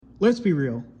Let's be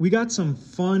real. We got some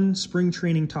fun spring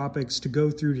training topics to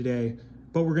go through today,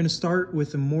 but we're going to start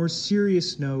with a more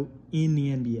serious note in the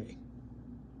NBA.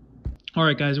 All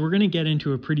right, guys, we're going to get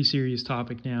into a pretty serious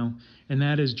topic now, and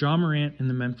that is Ja Morant and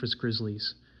the Memphis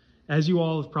Grizzlies. As you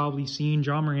all have probably seen,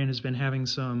 Ja Morant has been having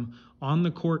some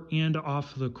on-the-court and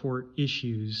off-the-court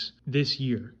issues this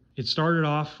year. It started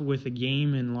off with a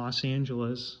game in Los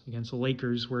Angeles against the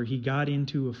Lakers where he got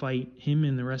into a fight, him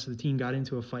and the rest of the team got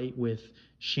into a fight with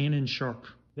Shannon Sharpe.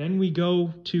 Then we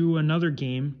go to another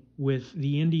game with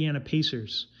the Indiana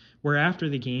Pacers, where after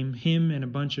the game, him and a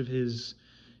bunch of his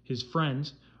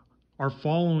friends are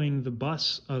following the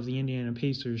bus of the Indiana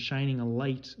Pacers, shining a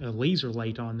laser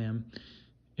light on them,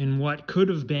 in what could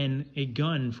have been a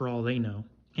gun for all they know.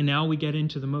 And now we get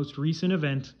into the most recent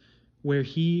event where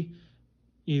he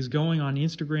is going on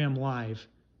Instagram Live,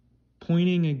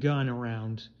 pointing a gun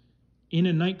around in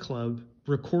a nightclub,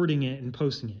 recording it and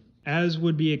posting it. As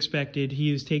would be expected,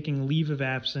 he is taking leave of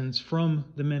absence from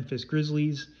the Memphis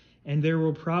Grizzlies, and there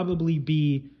will probably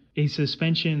be a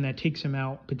suspension that takes him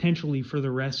out potentially for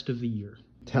the rest of the year.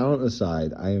 Talent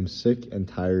aside, I am sick and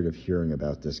tired of hearing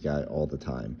about this guy all the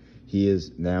time. He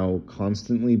has now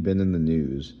constantly been in the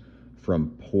news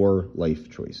from poor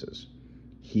life choices.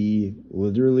 He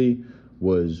literally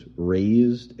was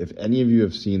raised, if any of you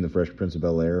have seen The Fresh Prince of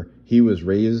Bel-Air, he was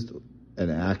raised and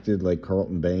acted like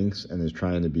Carlton Banks and is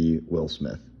trying to be Will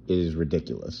Smith. It is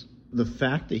ridiculous. The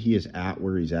fact that he is at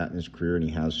where he's at in his career and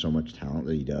he has so much talent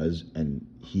that he does, and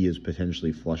he is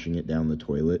potentially flushing it down the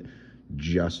toilet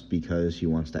just because he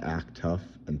wants to act tough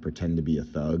and pretend to be a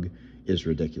thug, is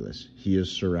ridiculous. He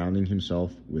is surrounding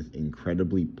himself with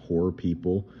incredibly poor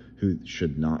people who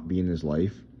should not be in his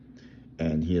life,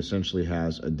 and he essentially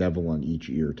has a devil on each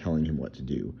ear telling him what to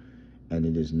do. And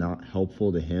it is not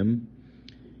helpful to him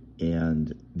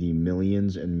and the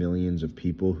millions and millions of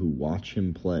people who watch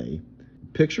him play.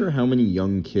 Picture how many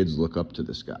young kids look up to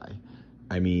this guy.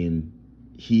 I mean,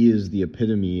 he is the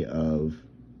epitome of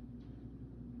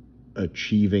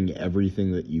achieving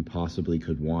everything that you possibly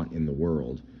could want in the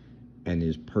world and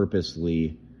is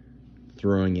purposely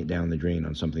throwing it down the drain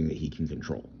on something that he can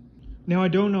control. Now, I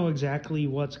don't know exactly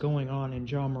what's going on in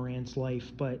Ja Morant's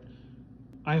life, but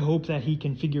I hope that he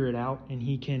can figure it out and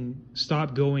he can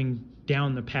stop going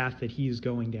down the path that he is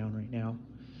going down right now.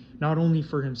 Not only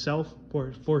for himself,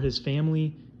 but for his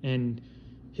family and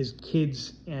his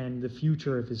kids and the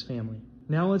future of his family.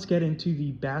 Now let's get into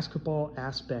the basketball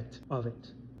aspect of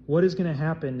it. What is going to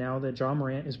happen now that Ja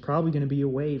Morant is probably going to be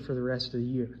away for the rest of the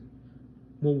year?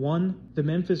 Well, one, the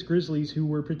Memphis Grizzlies, who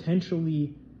were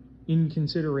potentially in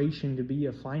consideration to be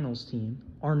a finals team,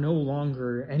 are no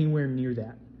longer anywhere near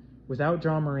that. Without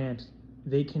Ja Morant,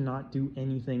 they cannot do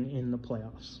anything in the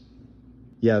playoffs.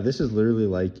 Yeah, this is literally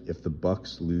like if the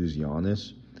Bucks lose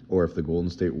Giannis or if the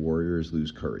Golden State Warriors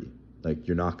lose Curry. Like,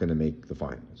 you're not going to make the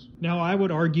finals. Now, I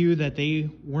would argue that they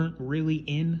weren't really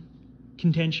in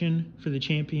contention for the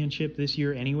championship this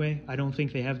year anyway. I don't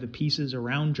think they have the pieces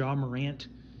around Ja Morant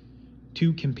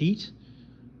to compete.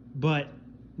 But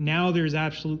now there's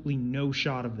absolutely no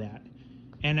shot of that.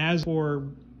 And as for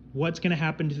what's going to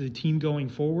happen to the team going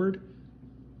forward,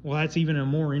 well, that's even a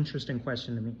more interesting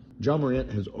question to me. Ja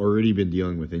Morant has already been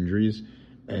dealing with injuries,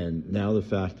 and now the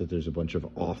fact that there's a bunch of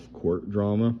off-court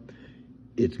drama,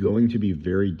 it's going to be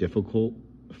very difficult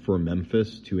for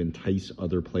Memphis to entice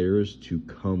other players to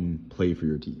come play for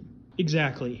your team.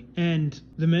 Exactly. And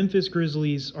the Memphis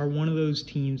Grizzlies are one of those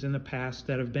teams in the past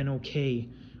that have been okay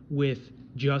with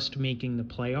just making the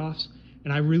playoffs.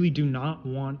 And I really do not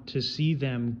want to see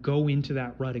them go into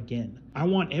that rut again. I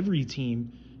want every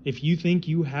team, if you think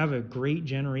you have a great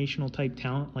generational type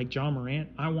talent like Ja Morant,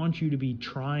 I want you to be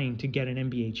trying to get an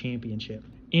NBA championship.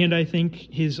 And I think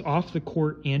his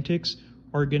off-the-court antics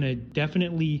are going to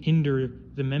definitely hinder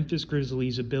the Memphis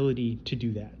Grizzlies' ability to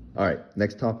do that. All right,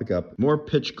 next topic up. More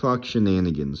pitch clock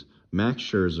shenanigans. Max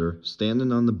Scherzer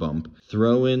standing on the bump,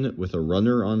 throw in with a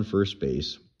runner on first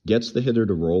base, gets the hitter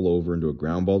to roll over into a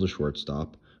ground ball to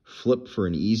shortstop, flip for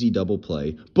an easy double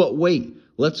play. But wait,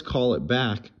 let's call it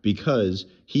back because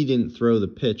he didn't throw the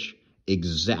pitch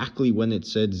exactly when it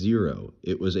said 0.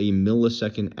 It was a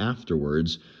millisecond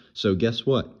afterwards. So guess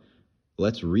what?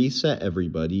 Let's reset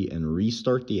everybody and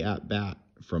restart the at-bat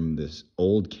from this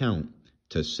old count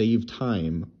to save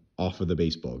time off of the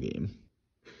baseball game.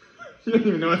 You don't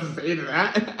even know what to say to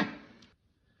that.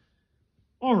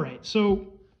 All right, so,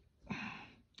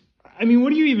 I mean,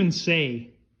 what do you even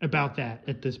say about that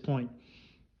at this point?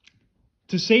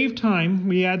 To save time,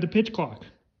 we add the pitch clock.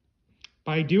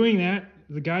 By doing that,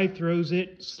 the guy throws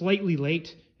it slightly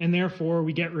late, and therefore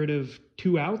we get rid of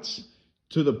 2 outs.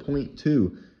 To the point,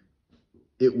 too,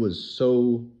 It was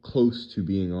so close to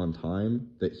being on time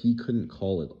that he couldn't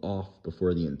call it off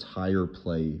before the entire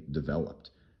play developed.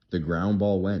 The ground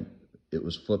ball went. It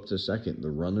was flipped to second.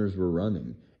 The runners were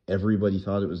running. Everybody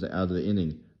thought it was out of the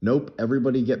inning. Nope,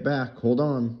 everybody get back. Hold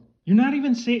on. You're not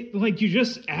even saying, like, you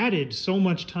just added so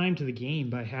much time to the game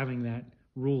by having that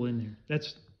rule in there.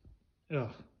 That's, ugh.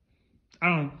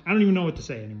 I don't even know what to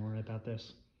say anymore about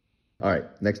this. All right,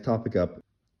 next topic up.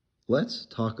 Let's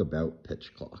talk about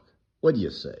pitch clock. What do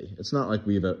you say? It's not like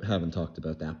we haven't talked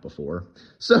about that before.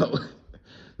 So,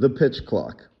 the pitch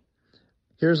clock.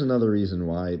 Here's another reason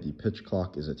why the pitch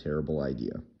clock is a terrible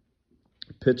idea.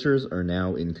 Pitchers are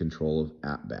now in control of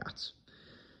at-bats.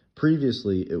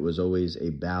 Previously, it was always a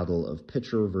battle of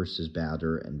pitcher versus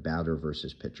batter and batter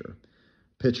versus pitcher.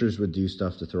 Pitchers would do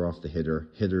stuff to throw off the hitter.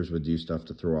 Hitters would do stuff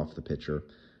to throw off the pitcher.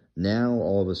 Now,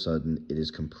 all of a sudden, it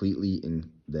is completely in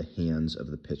the hands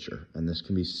of the pitcher, and this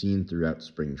can be seen throughout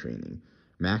spring training.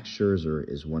 Max Scherzer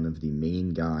is one of the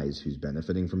main guys who's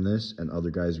benefiting from this, and other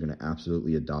guys are going to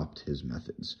absolutely adopt his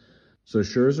methods. So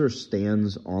Scherzer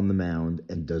stands on the mound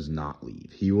and does not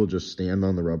leave. He will just stand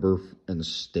on the rubber and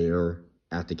stare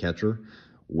at the catcher,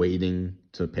 waiting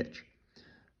to pitch.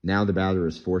 Now the batter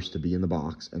is forced to be in the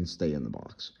box and stay in the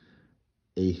box.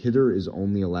 A hitter is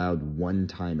only allowed one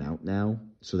timeout now,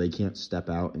 so they can't step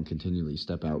out and continually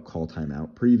step out, call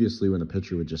timeout. Previously, when a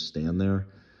pitcher would just stand there,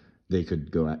 they could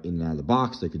go in and out of the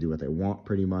box. They could do what they want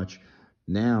pretty much.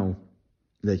 Now,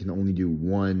 they can only do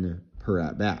one per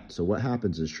at-bat. So what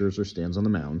happens is Scherzer stands on the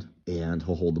mound, and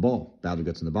he'll hold the ball. Batter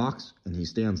gets in the box, and he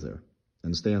stands there,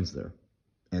 and stands there,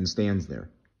 and stands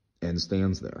there, and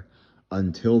stands there,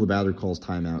 until the batter calls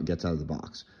timeout, gets out of the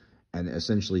box. And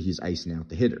essentially, he's icing out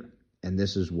the hitter. And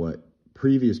this is what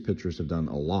previous pitchers have done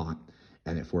a lot,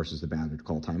 and it forces the batter to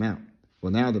call timeout.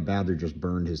 Well, now the batter just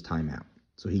burned his timeout.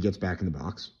 So he gets back in the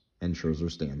box, and Scherzer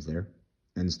stands there,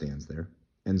 and stands there,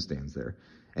 and stands there.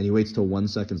 And he waits till 1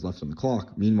 second left on the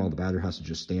clock. Meanwhile, the batter has to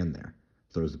just stand there,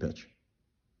 throws the pitch.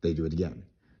 They do it again.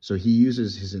 So he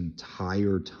uses his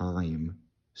entire time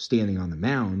standing on the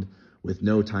mound with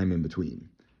no time in between.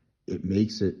 It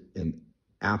makes it an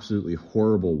absolutely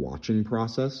horrible watching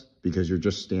process because you're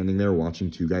just standing there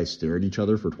watching two guys stare at each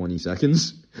other for 20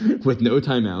 seconds with no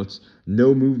timeouts,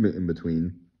 no movement in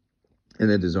between.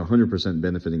 And it is 100%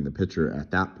 benefiting the pitcher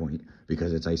at that point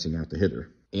because it's icing out the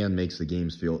hitter and makes the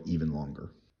games feel even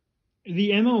longer. The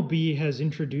MLB has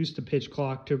introduced the pitch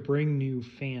clock to bring new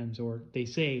fans, or they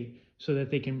say so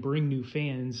that they can bring new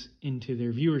fans into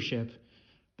their viewership.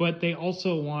 But they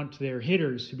also want their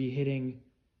hitters to be hitting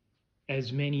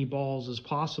as many balls as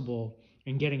possible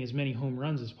and getting as many home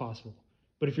runs as possible.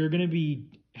 But if you're going to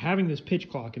be having this pitch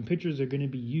clock and pitchers are going to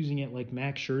be using it like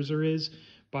Max Scherzer is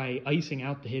by icing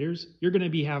out the hitters, you're going to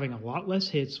be having a lot less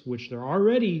hits, which they're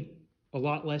already a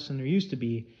lot less than there used to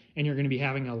be, and you're going to be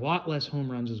having a lot less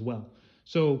home runs as well.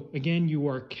 So again, you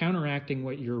are counteracting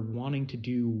what you're wanting to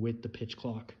do with the pitch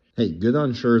clock. Hey, good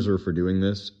on Scherzer for doing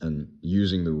this and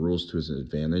using the rules to his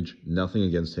advantage. Nothing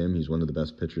against him. He's one of the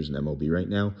best pitchers in MLB right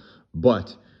now.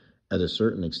 But at a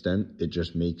certain extent, it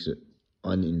just makes it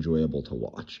unenjoyable to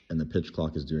watch. And the pitch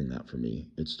clock is doing that for me.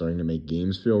 It's starting to make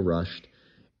games feel rushed.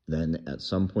 Then at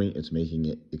some point, it's making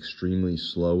it extremely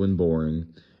slow and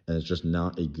boring. And it's just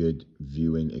not a good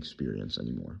viewing experience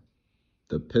anymore.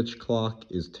 The pitch clock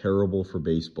is terrible for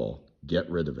baseball. Get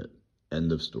rid of it.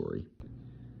 End of story.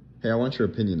 Hey, I want your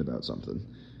opinion about something.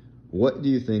 What do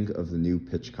you think of the new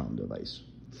PitchCom device?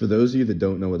 For those of you that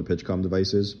don't know what a PitchCom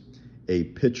device is, a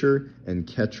pitcher and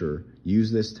catcher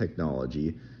use this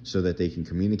technology so that they can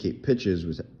communicate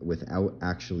pitches without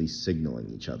actually signaling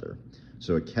each other.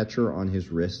 So a catcher on his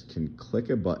wrist can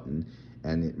click a button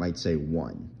and it might say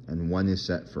 1, and 1 is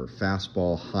set for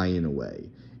fastball, high and away.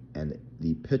 And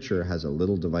the pitcher has a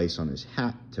little device on his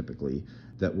hat, typically,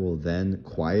 that will then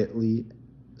quietly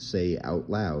say out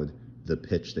loud the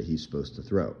pitch that he's supposed to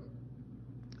throw.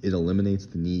 It eliminates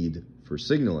the need for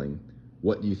signaling.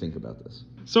 What do you think about this?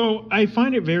 So I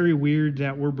find it very weird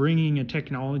that we're bringing a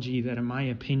technology that, in my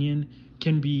opinion,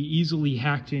 can be easily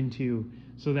hacked into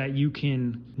so that you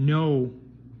can know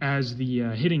as the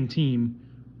hitting team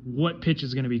what pitch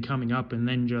is going to be coming up and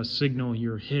then just signal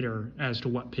your hitter as to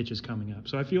what pitch is coming up.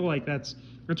 So I feel like that's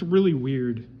really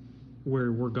weird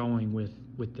where we're going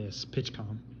with this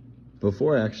PitchCom.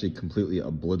 Before I actually completely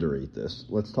obliterate this,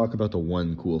 let's talk about the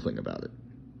one cool thing about it.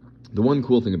 The one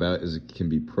cool thing about it is it can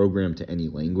be programmed to any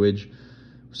language.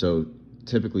 So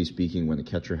typically speaking, when a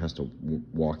catcher has to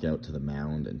walk out to the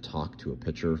mound and talk to a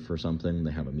pitcher for something,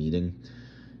 they have a meeting,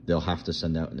 they'll have to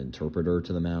send out an interpreter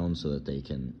to the mound so that they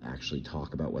can actually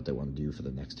talk about what they want to do for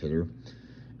the next hitter.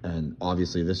 And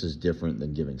obviously this is different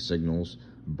than giving signals,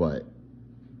 but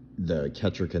the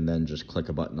catcher can then just click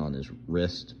a button on his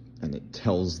wrist and it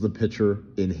tells the pitcher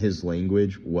in his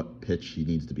language what pitch he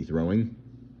needs to be throwing.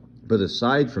 But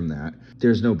aside from that,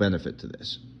 there's no benefit to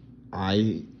this.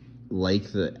 I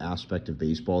like the aspect of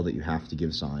baseball that you have to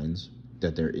give signs,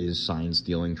 that there is sign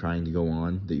stealing trying to go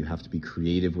on, that you have to be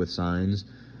creative with signs,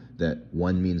 that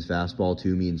 1 means fastball,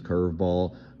 2 means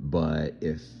curveball, but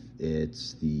if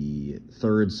it's the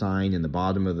third sign in the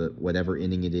bottom of the whatever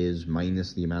inning it is,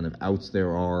 minus the amount of outs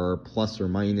there are, plus or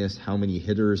minus how many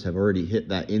hitters have already hit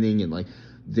that inning, and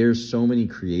there's so many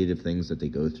creative things that they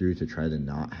go through to try to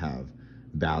not have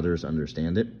batters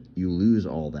understand it. You lose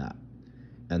all that.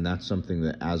 And that's something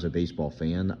that, as a baseball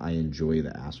fan, I enjoy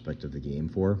the aspect of the game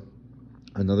for.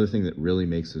 Another thing that really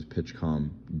makes this pitch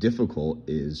comm difficult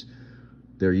is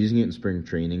they're using it in spring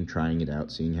training, trying it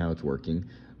out, seeing how it's working.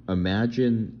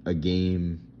 Imagine a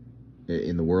game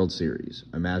in the World Series.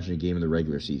 Imagine a game in the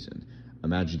regular season.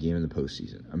 Imagine a game in the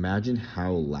postseason. Imagine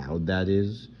how loud that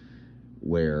is,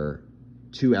 where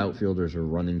 2 outfielders are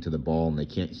running to the ball and they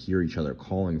can't hear each other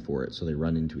calling for it, so they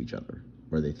run into each other,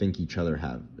 or they think each other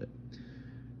have it.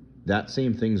 That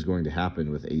same thing's going to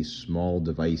happen with a small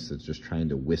device that's just trying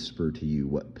to whisper to you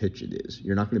what pitch it is.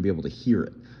 You're not going to be able to hear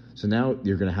it. So now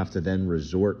you're going to have to then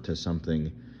resort to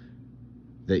something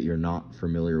that you're not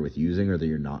familiar with using, or that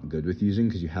you're not good with using,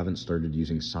 because you haven't started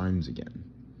using signs again.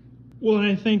 Well, and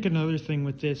I think another thing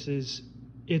with this is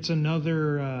it's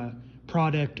another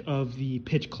product of the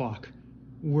pitch clock.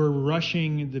 We're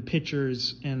rushing the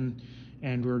pitchers and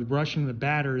we're rushing the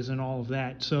batters and all of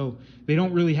that. So they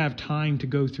don't really have time to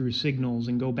go through signals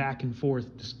and go back and forth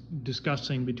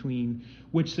discussing between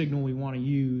which signal we want to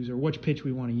use or which pitch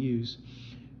we want to use.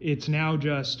 It's now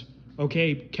just,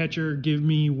 okay, catcher, give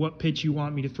me what pitch you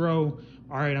want me to throw.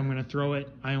 All right, I'm going to throw it.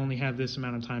 I only have this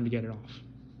amount of time to get it off.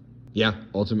 Yeah,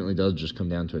 ultimately does just come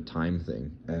down to a time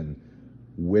thing. And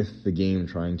with the game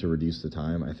trying to reduce the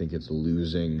time, I think it's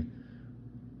losing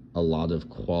a lot of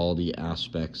quality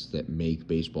aspects that make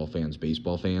baseball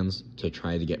fans to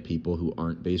try to get people who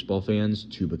aren't baseball fans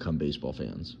to become baseball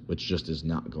fans, which just is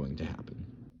not going to happen.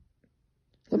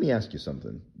 Let me ask you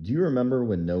something. Do you remember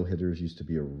when no-hitters used to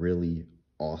be a really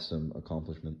awesome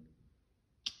accomplishment?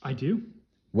 I do.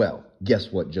 Well, guess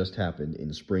what just happened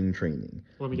in spring training?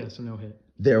 Let me guess, a no-hit.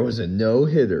 There was a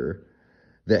no-hitter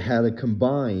that had a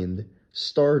combined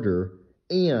starter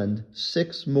and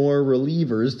 6 more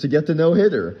relievers to get the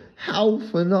no-hitter. How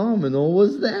phenomenal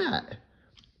was that?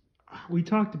 We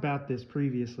talked about this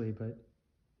previously, but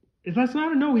that's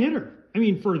not a no-hitter. I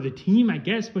mean, for the team, I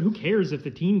guess, but who cares if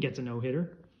the team gets a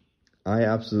no-hitter? I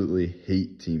absolutely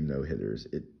hate team no-hitters.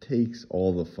 It takes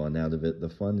all the fun out of it.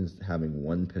 The fun is having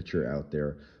one pitcher out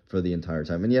there for the entire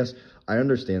time. And yes, I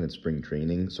understand it's spring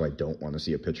training, so I don't want to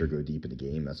see a pitcher go deep in a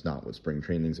game. That's not what spring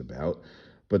training's about.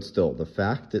 But still, the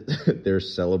fact that they're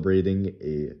celebrating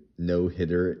a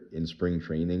no-hitter in spring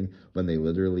training when they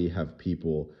literally have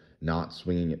people not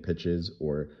swinging at pitches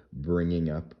or bringing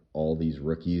up all these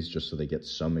rookies just so they get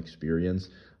some experience.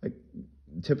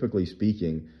 Typically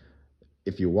speaking,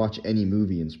 if you watch any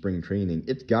movie in spring training,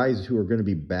 it's guys who are going to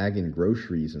be bagging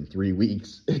groceries in 3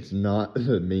 weeks. It's not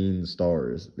the main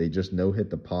stars. They just no-hit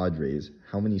the Padres.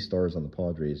 How many stars on the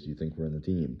Padres do you think were in the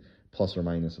team? Plus or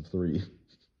minus of 3?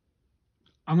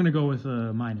 I'm going to go with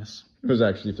a minus. It was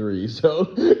actually 3, so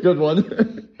good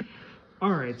one.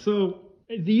 All right, so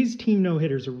these team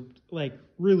no-hitters are,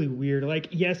 really weird.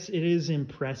 Yes, it is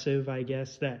impressive, I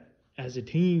guess, that as a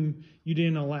team, you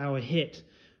didn't allow a hit.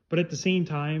 But at the same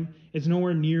time, it's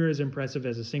nowhere near as impressive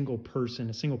as a single person,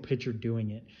 a single pitcher doing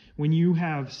it. When you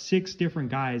have 6 different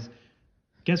guys,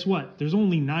 guess what? There's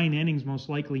only 9 innings most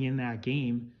likely in that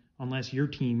game, unless your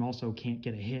team also can't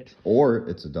get a hit. Or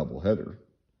it's a doubleheader.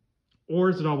 Or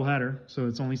it's a doubleheader, so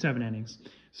it's only 7 innings.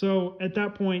 So at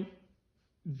that point,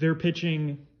 they're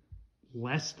pitching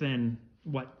less than,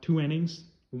 2 innings?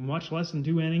 Much less than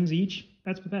 2 innings each?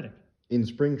 That's pathetic. In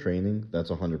spring training, that's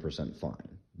 100%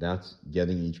 fine. That's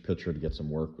getting each pitcher to get some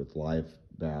work with live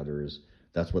batters.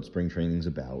 That's what spring training's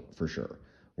about, for sure.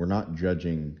 We're not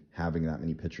judging having that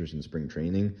many pitchers in spring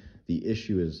training. The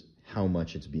issue is how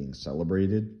much it's being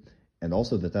celebrated, and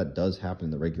also that does happen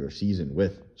in the regular season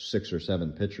with 6 or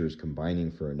 7 pitchers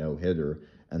combining for a no-hitter,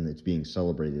 and it's being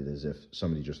celebrated as if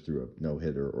somebody just threw a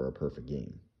no-hitter or a perfect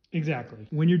game. Exactly.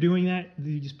 When you're doing that,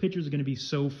 these pitchers are going to be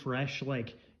so fresh.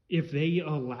 If they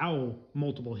allow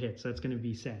multiple hits, that's going to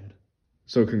be sad.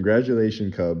 So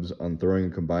congratulations, Cubs, on throwing a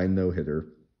combined no-hitter.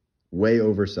 Way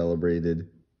over-celebrated.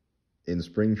 In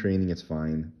spring training, it's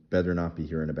fine. Better not be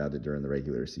hearing about it during the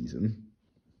regular season.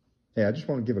 Hey, I just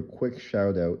want to give a quick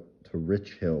shout-out to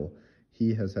Rich Hill.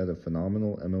 He has had a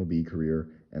phenomenal MLB career,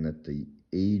 and at the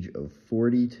age of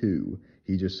 42,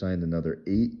 he just signed another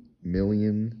 $8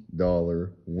 million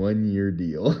 1-year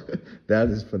deal. That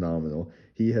is phenomenal.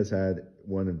 He has had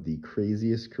one of the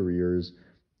craziest careers.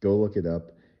 Go look it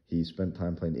up. He spent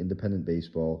time playing independent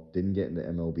baseball, didn't get into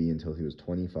MLB until he was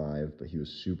 25, but he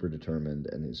was super determined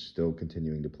and is still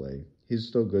continuing to play. He's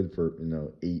still good for,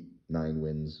 8, 9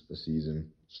 wins a season.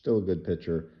 Still a good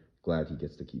pitcher. Glad he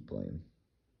gets to keep playing.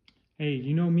 Hey,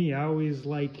 you know me, I always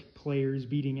like players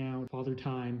beating out Father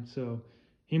Time, so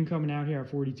him coming out here at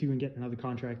 42 and getting another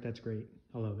contract, that's great.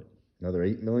 I love it. Another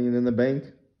 $8 million in the bank.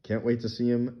 Can't wait to see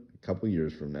him a couple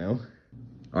years from now.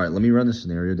 All right, let me run a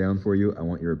scenario down for you. I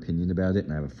want your opinion about it,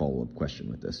 and I have a follow-up question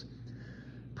with this.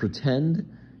 Pretend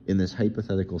in this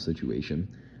hypothetical situation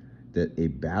that a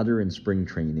batter in spring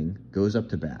training goes up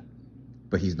to bat,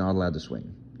 but he's not allowed to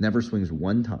swing. Never swings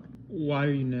one time. Why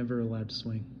are you never allowed to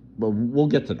swing? Well, we'll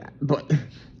get to that, but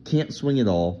can't swing at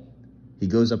all. He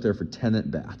goes up there for 10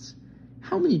 at-bats.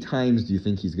 How many times do you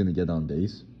think he's going to get on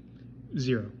base?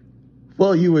 0.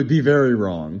 Well, you would be very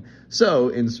wrong. So,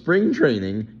 in spring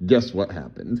training, guess what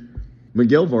happened?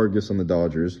 Miguel Vargas on the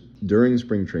Dodgers, during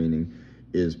spring training,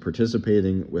 is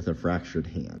participating with a fractured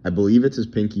hand. I believe it's his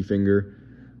pinky finger,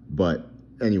 but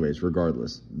anyways,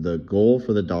 regardless, the goal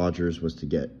for the Dodgers was to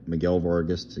get Miguel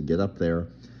Vargas to get up there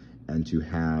and to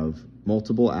have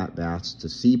multiple at-bats, to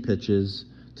see pitches,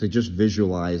 to just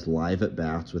visualize live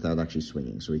at-bats without actually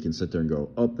swinging. So he can sit there and go,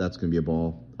 oh, that's going to be a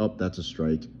ball. Oh, that's a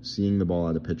strike. Seeing the ball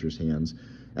out of pitcher's hands.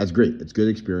 That's great. It's good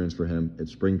experience for him.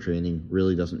 It's spring training.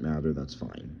 Really doesn't matter. That's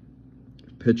fine.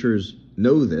 Pitchers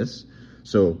know this.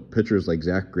 So pitchers like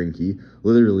Zach Greinke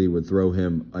literally would throw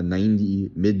him a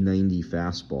mid-90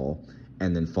 fastball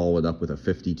and then follow it up with a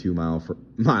 52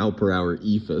 mile per hour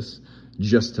eephus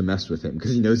just to mess with him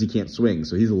because he knows he can't swing.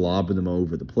 So he's lobbing him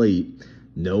over the plate,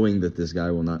 knowing that this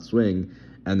guy will not swing,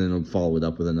 and then he'll follow it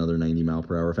up with another 90 mile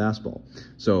per hour fastball.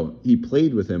 So he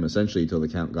played with him essentially until the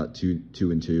count got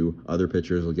 2-2. Other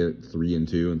pitchers will get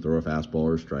 3-2 and throw a fastball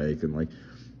or strike. And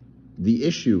the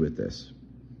issue with this,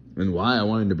 and why I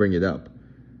wanted to bring it up,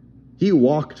 he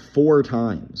walked 4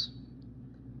 times.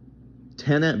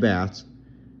 10 at-bats,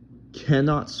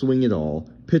 cannot swing at all.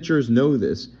 Pitchers know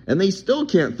this, and they still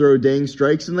can't throw dang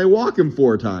strikes, and they walk him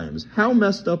 4 times. How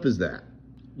messed up is that?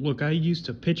 Look, I used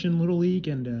to pitch in Little League,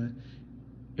 and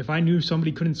if I knew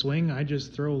somebody couldn't swing, I'd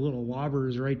just throw little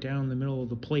lobbers right down the middle of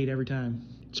the plate every time.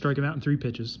 Strike him out in 3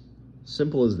 pitches.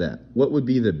 Simple as that. What would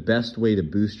be the best way to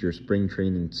boost your spring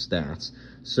training stats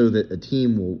so that a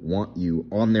team will want you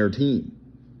on their team?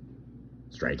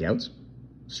 Strikeouts?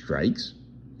 Strikes?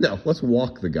 No, let's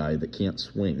walk the guy that can't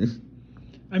swing.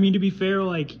 I mean, to be fair,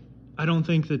 I don't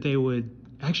think that they would...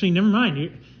 Actually, never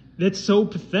mind. That's so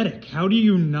pathetic. How do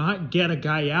you not get a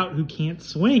guy out who can't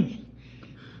swing?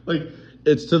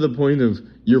 It's to the point of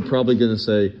you're probably going to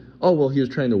say, oh, well, he was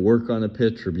trying to work on a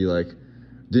pitch, or be like,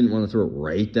 didn't want to throw it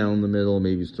right down the middle.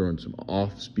 Maybe he's throwing some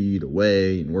off speed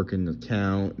away and working the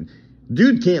count.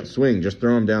 Dude can't swing. Just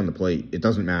throw him down the plate. It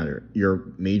doesn't matter. You're a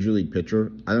major league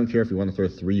pitcher. I don't care if you want to throw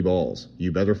 3 balls.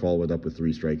 You better follow it up with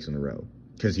 3 strikes in a row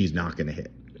because he's not going to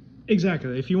hit.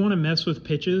 Exactly. If you want to mess with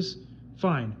pitches,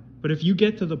 fine. But if you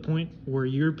get to the point where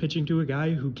you're pitching to a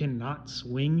guy who cannot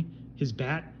swing his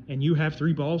bat and you have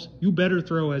 3 balls, you better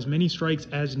throw as many strikes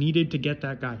as needed to get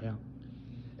that guy out.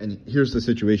 And here's the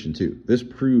situation, too. This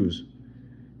proves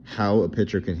how a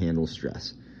pitcher can handle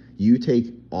stress. You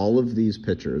take all of these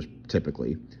pitchers,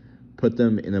 typically, put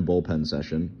them in a bullpen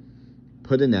session,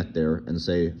 put a net there, and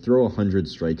say, throw 100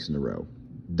 strikes in a row.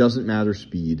 Doesn't matter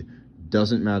speed,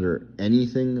 doesn't matter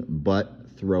anything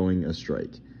but throwing a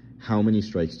strike. How many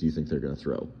strikes do you think they're going to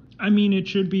throw? I mean, it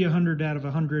should be 100 out of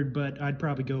 100, but I'd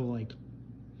probably go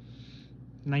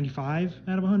 95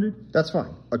 out of 100. That's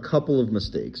fine. A couple of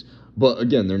mistakes. But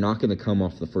again, they're not going to come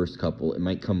off the first couple. It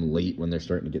might come late when they're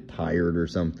starting to get tired or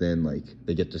something,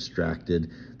 they get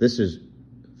distracted. This is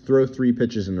throw 3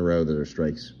 pitches in a row that are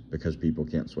strikes because people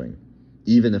can't swing,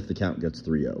 even if the count gets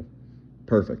 3-0.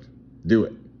 Perfect. Do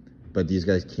it. But these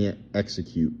guys can't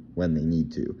execute when they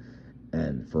need to.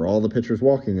 And for all the pitchers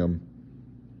walking them,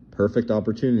 perfect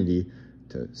opportunity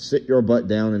to sit your butt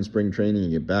down in spring training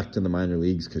and get back to the minor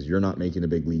leagues because you're not making a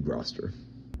big league roster.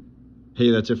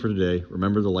 Hey, that's it for today.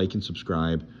 Remember to like and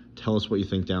subscribe. Tell us what you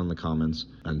think down in the comments.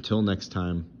 Until next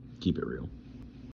time, keep it real.